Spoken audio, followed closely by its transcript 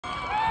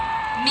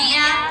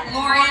Mia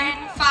Lauren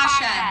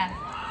Fasha.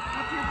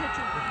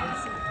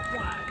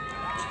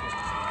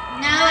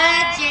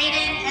 Noah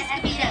Jaden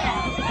Escobedo.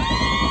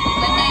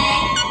 Lene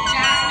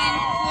Jasmine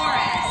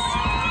Flores.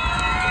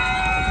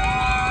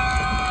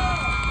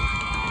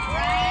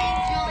 Ryan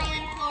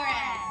Julian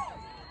Flores.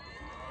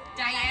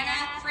 Diana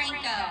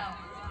Franco.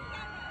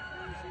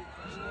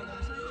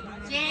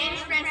 James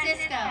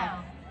Francisco.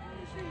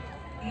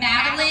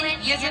 Madeline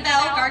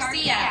Isabel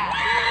Garcia.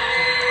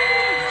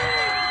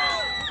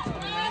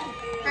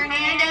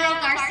 Fernando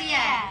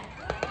Garcia.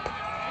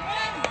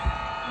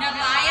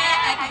 Nalaya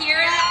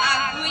Akira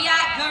Aguya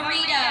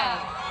Garrido.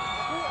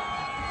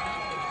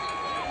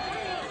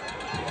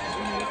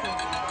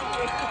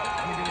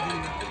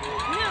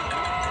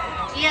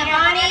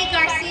 Giovanni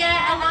Garcia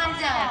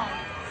Alonso.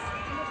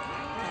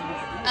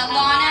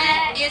 Alana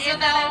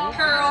Isabel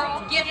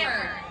Pearl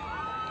Gifford.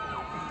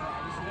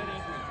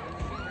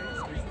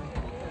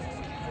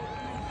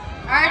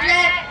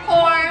 Arjit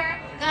Kaur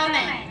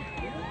Gomez.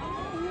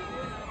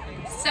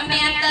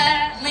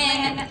 Samantha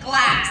Lynn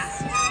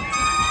Glass.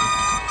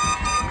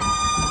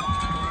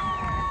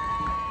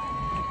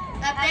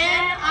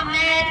 Abin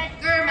Ahmed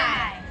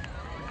Gurmai.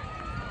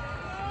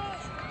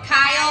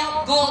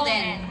 Kyle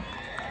Golden.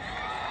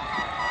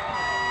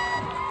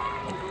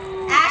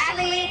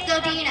 Ashley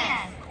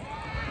Godinez.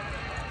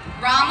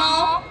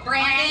 Rommel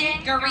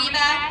Brandon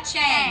Gariba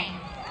Chang.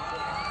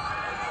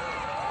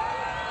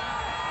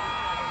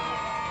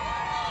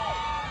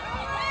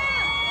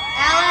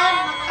 Ella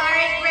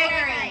Makari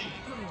Gregory.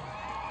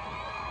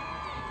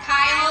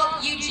 Kyle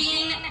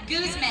Eugene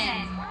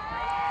Guzman.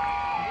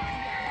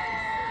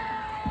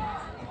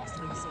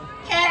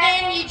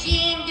 Kevin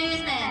Eugene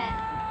Guzman.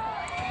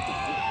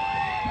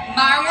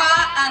 Marwa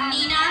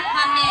Amina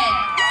Hamid.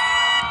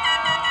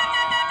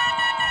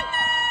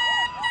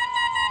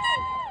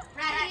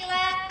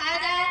 Rahila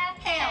Hada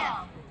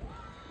Hale.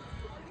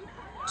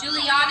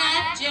 Juliana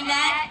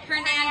Jeanette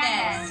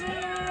Hernandez.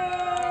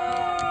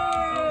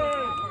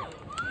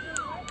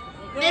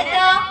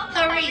 Mithil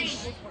Harish.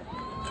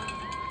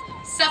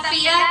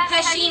 Safia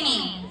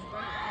Hashimi.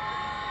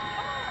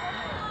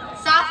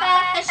 Safa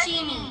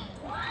Hashimi.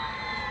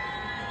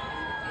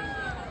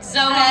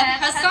 Zoheb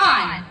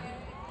Hassan.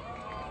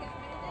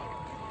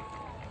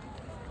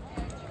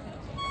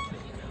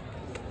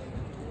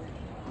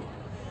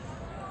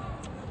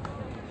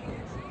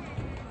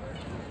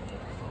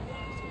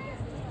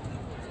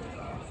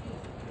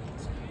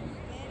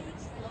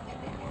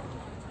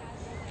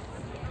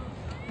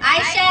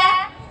 Aisha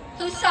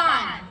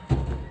Husan.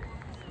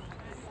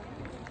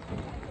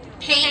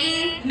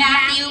 Peyton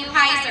Matthew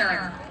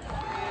Heiser.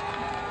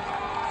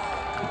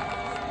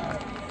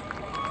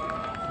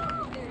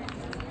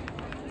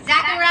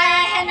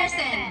 Zachariah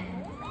Henderson.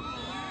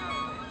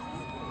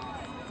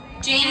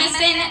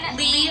 Jameson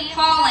Lee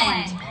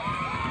Holland.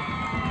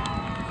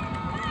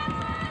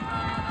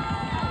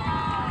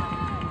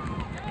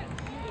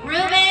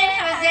 Ruben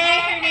Jose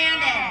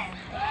Hernandez.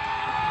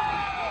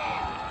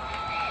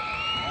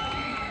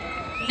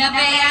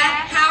 Nevaeh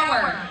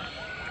Howard.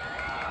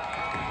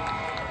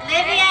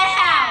 Livia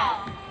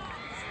Howe.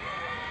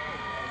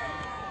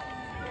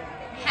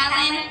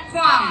 Helen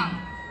Kwong.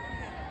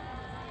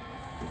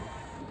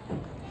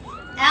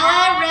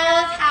 Ella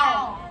Rose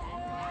Howell.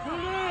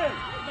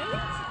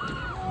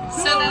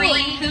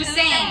 Sabreen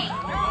Hussein.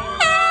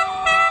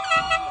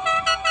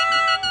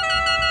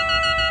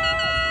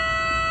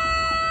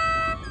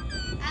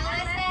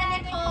 Alyssa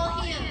Nicole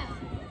Hughes.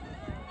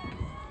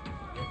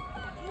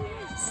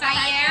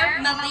 Sayer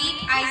Malik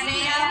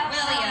Isaiah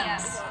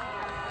Williams.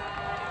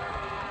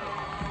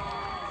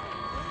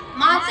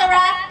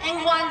 Montserrat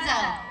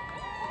Ngwanzo.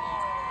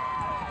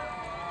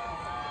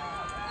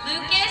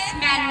 Lucas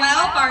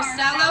Manuel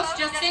Barcelos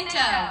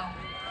Jacinto.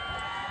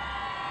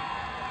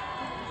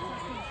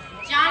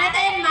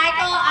 Jonathan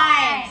Michael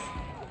Ives.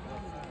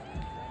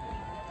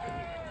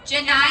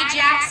 Janai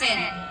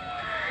Jackson.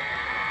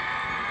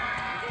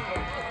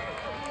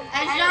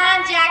 Ajan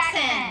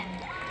Jackson.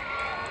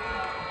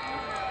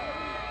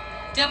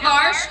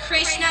 Devarsh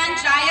Krishnan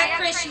Jaya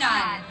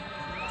Krishnan.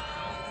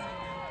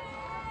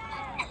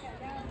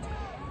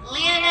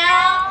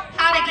 Leonel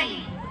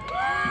Hadagi.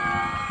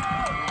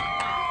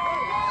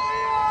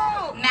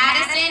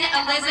 Madison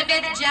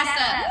Elizabeth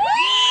Jessup.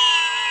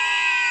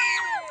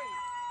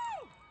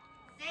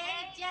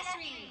 Zaid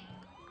Jesri.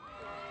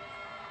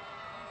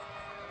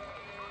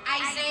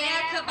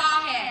 Isaiah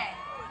Kabahet.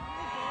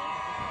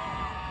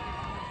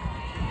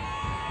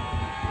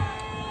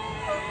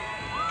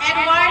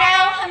 Eduardo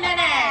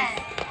Jimenez.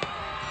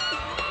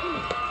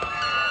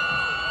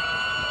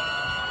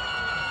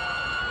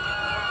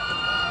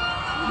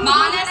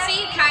 Manasi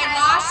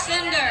Kailash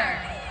Sundar.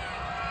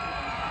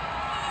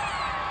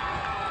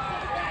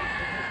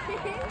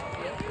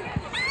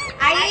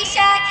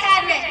 Aisha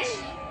Kadrich.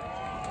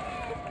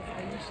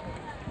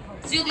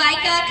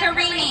 Zuleika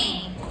Karimi.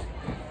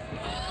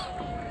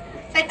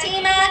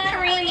 Fatima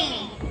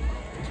Karimi.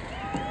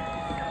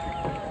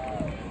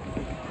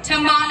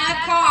 Tamana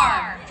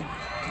Carr.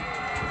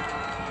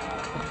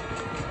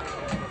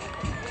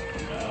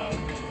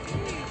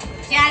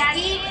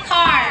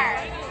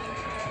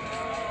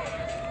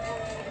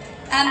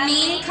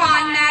 Amin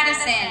Khan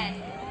Madison.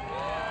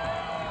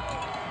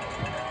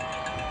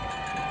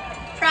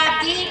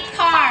 Pradeep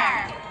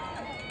Kaur.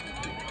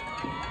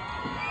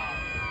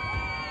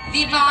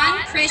 Vivan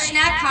Krishna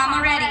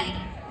Kamareddy.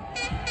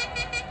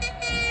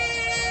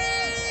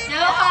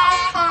 Noha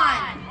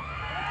Khan.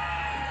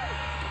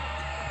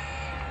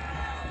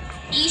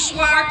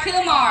 Ishwar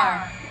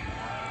Kumar.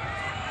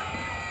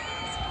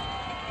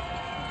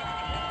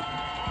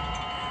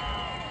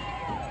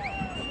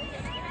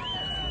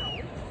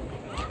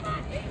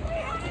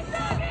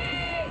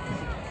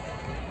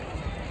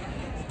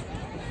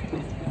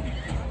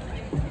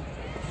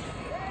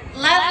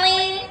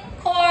 Loveling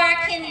Kaur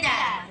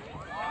Kinda.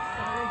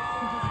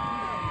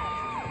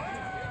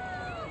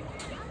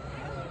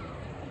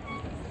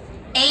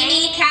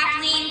 Amy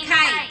Kathleen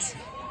Kite.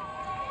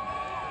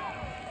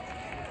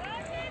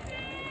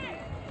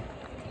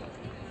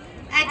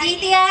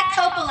 Aditya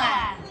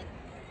Coppola.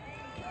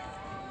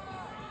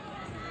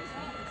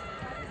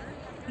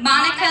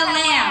 Monica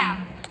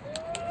Lamb.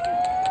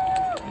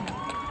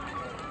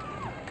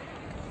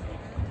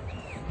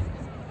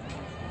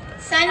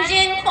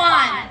 Sunjin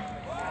Kwan.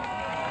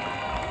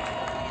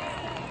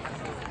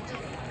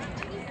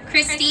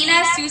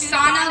 Christina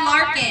Susana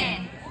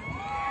Larkin.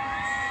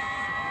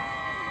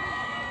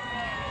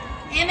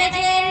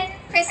 Imogen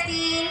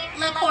Christine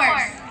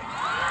LaCourse.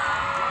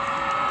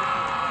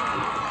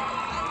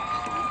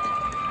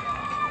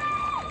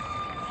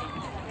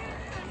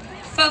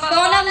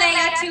 Fofona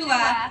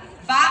Leatua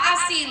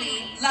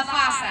Vaasili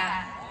Lafasa.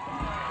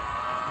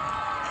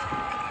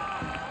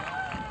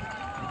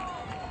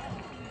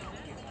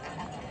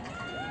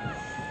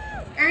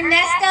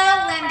 Ernesto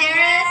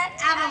Landeras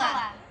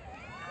Avila.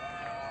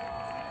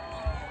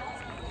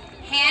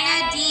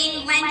 Hannah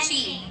Dean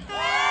Lenchi.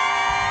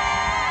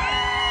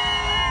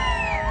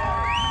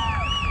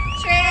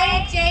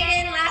 Trey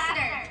Jaden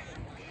Lassiter.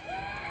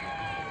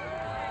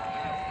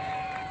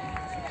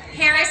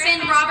 Harrison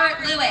Robert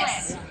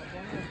Lewis.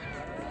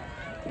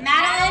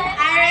 Madeline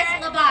Iris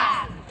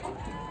LaBosse.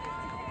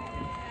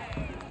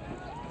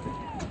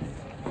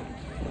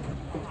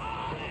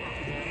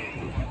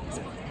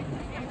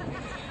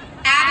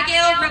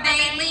 Abigail Rabe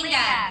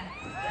Linga.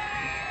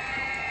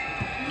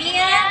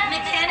 Mia